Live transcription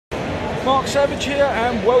Mark Savage here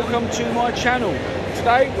and welcome to my channel.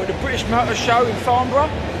 Today we're at the British Motor Show in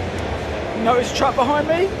Farnborough. You notice the truck behind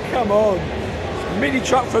me? Come on, it's a mini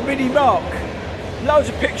truck for Mini Mark. Loads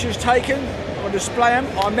of pictures taken on display them.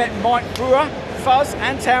 I met Mike Brewer, Fuzz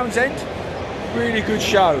and Townsend. Really good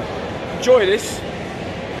show. Enjoy this.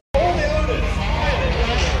 All the owners,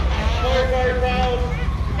 very, very proud.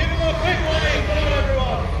 Give them a quick wave. Come on,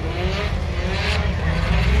 everyone.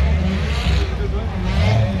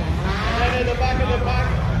 And then in the back of the pack,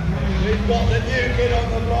 we've got the new kid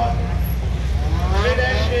on the block.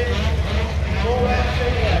 Mid-engine, full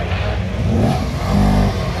engine.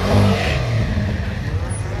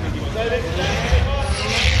 So this is actually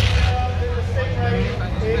the Stingray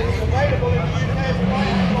is available in the UK as a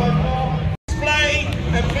right-hand display,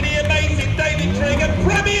 and for the amazing David Trigger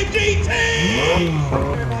Premier GT!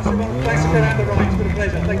 Thanks for going out the right, it's been a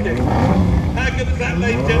pleasure, thank you. How good was that,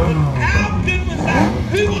 ladies and gentlemen? How good was that?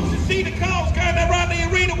 Who wants to see the cars going around the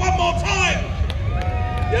arena one more time?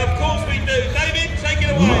 Yeah, of course we do. David, take it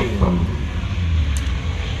away.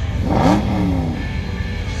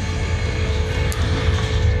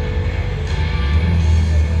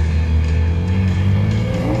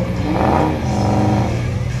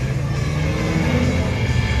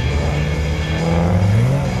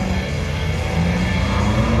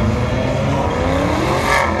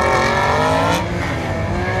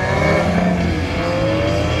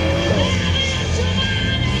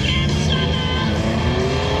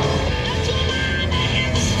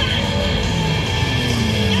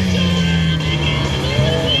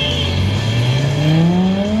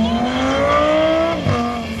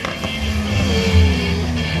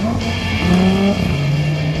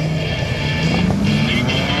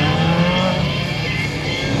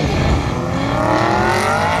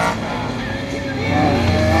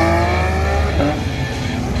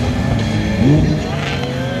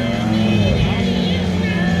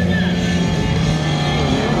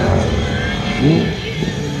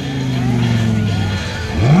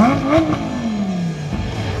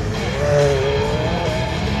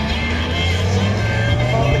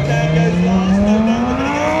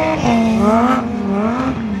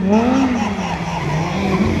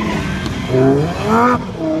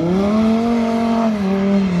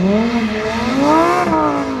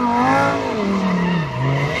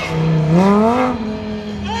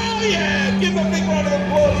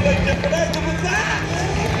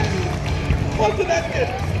 Wasn't that good?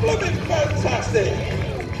 Blooming fantastic!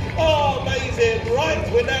 Oh, amazing! Right,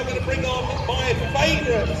 we're now going to bring on my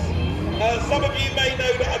favourites. Some of you may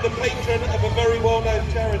know that I'm the patron of a very well-known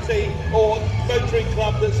charity or motoring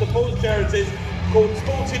club that supports charities called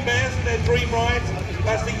Sporting Bears and their Dream Rides.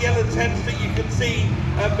 That's the yellow tents that you can see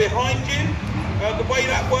behind you. The way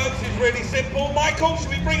that works is really simple. Michael,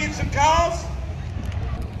 should we bring in some cars?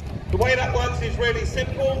 The way that works is really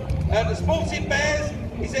simple. The Sporting Bears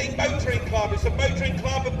is a motoring club. It's a motoring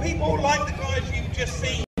club of people like the guys you've just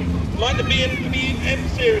seen, like the BMW M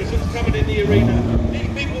series that's coming in the arena. These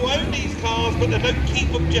people own these cars, but they don't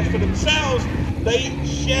keep them just for themselves. They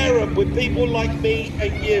share them with people like me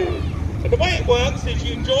and you. And the way it works is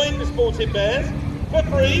you join the Sporting Bears for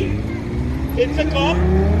free. It's a club.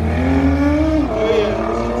 Oh yeah,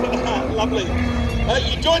 listen to that, lovely.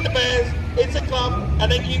 You join the Bears, it's a club,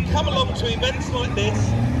 and then you come along to events like this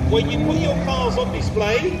where you put your cars on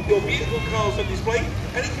display, your beautiful cars on display,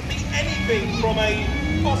 and it can be anything from a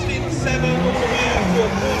Austin 7 all the way up to a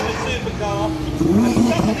Porsche supercar. And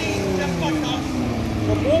somebody just like us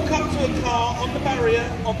can walk up to a car on the barrier,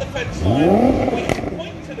 on the fence line, we can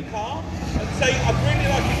point to the car and say, I'd really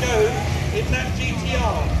like to go in that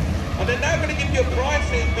GTR. And they're now going to give you a price.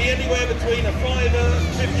 It'd be anywhere between a £5 and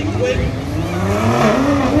 50 quid.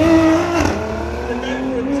 They go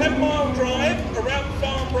for a 10-mile drive around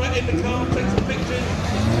Farnborough in the car, take some pictures,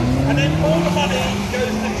 and then all the money goes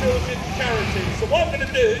to children's charities. So what I'm going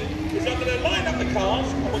to do is I'm going to line up the cars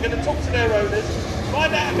and we're going to talk to their owners,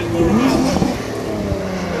 find out a bit more about them.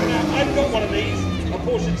 Now, I've got one of these, a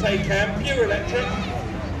Porsche Taycan, pure electric.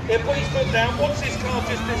 He'll put his foot down, watch this car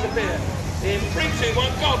just disappear. In 3, 2,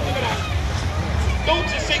 1, go, look at that. 0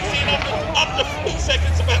 to 60 in under 3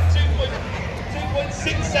 seconds, about 2.6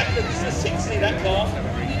 seconds to 60, that car.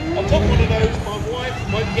 I've got one of those, my wife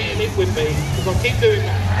won't get in it with me, because I keep doing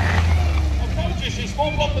that. I told you, she's small,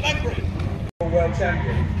 blonde and angry. World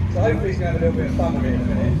champion, so hopefully he's going to have a little bit of fun with it in a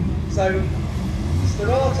minute. So,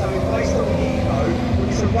 Stonato is based on the Evo, which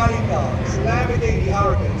is a rally car. It's a Lamborghini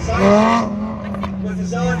Huracan. So was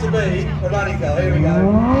designed to be a rally car. Here we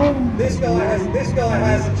go. This guy has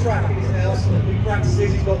a track in his house. He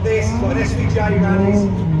practices. He's got this. He's got an SVJ rallies.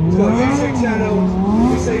 He's got a YouTube channel.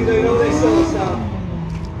 You can see him doing all this sort of stuff.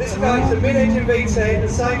 This Okay, it's a mid-engine V10, the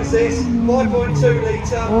same as this, 5.2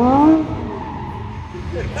 litre.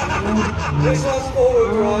 This one's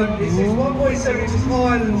four-wheel drive. It's 1.7 inches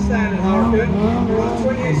higher than the standard Hurricane. It runs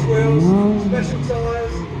 20-inch wheels, special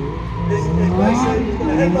tyres. It's basically it's got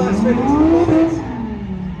the headlights fitted to the bonnet.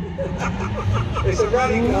 It's a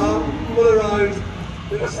rally car for the road.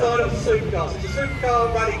 With a style of a supercar. It's a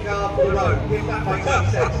supercar, rally car for the road. If that makes any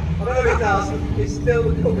sense. I don't know if it does. It's still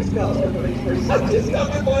the coolest car for these three seconds. It's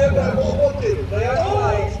coming by about what wanted. They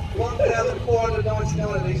only made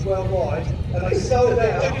 1,499 of these worldwide, and they sold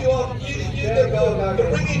out. If you want, the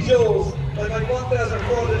ring is yours. They made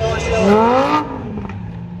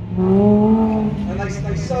 1,499, and they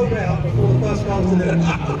sold out before the first car was delivered.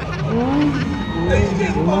 It's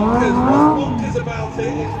just bonkers. What's bonkers about it is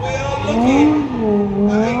we are looking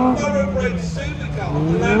at a thoroughbred supercar, a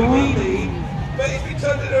Lamborghini, but it's been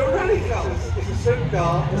turned into a rally car. It's a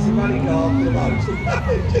supercar, it's a rally car for the road.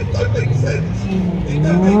 It just don't make sense. It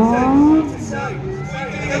don't make sense. It's insane.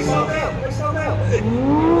 They sold out. They sold out.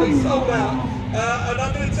 They sold out. And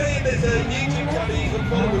I'm going to tell you, there's a YouTube channel you can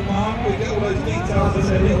follow with Mark. We get all those details. There's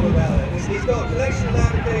a little about it. He's got a collection of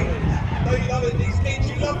Lamborghinis. No, you love it. These kids,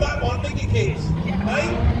 you love that one, didn't you, kids? Hey,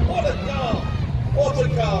 what a car! What a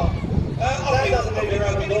car! I think we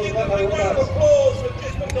can give them a round of applause for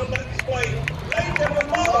just putting on that display. Ladies and gentlemen,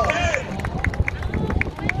 Mark Ken!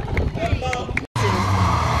 And Mark.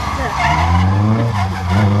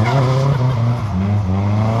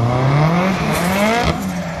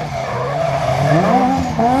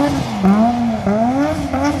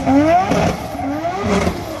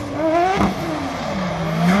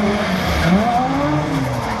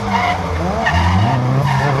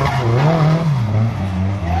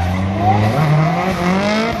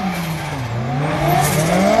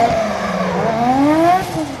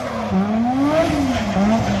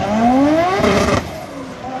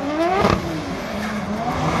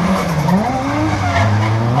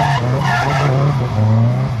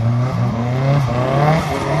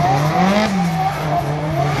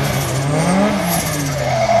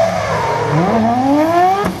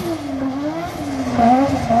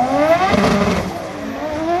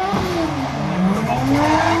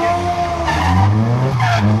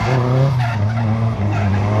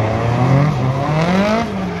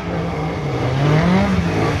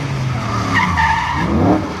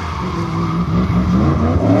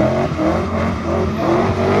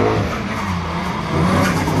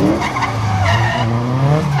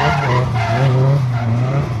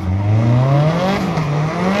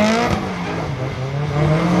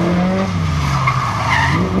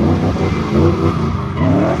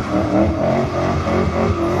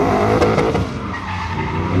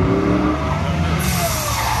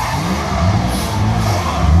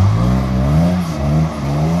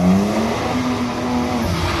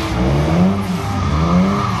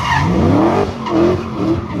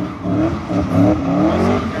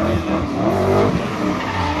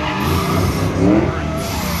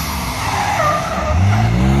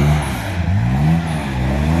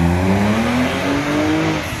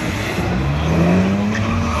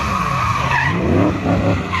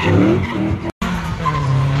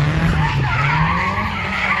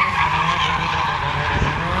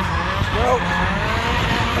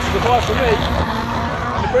 Goodbye for me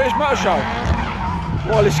and the British Motor Show.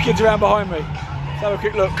 While this kid's around behind me. Let's have a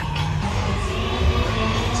quick look.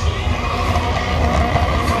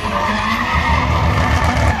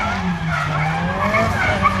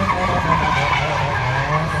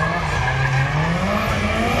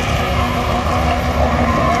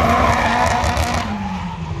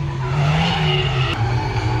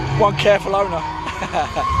 One careful owner.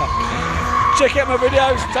 Check out my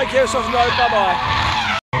videos. Take care of yourselves. Bye bye.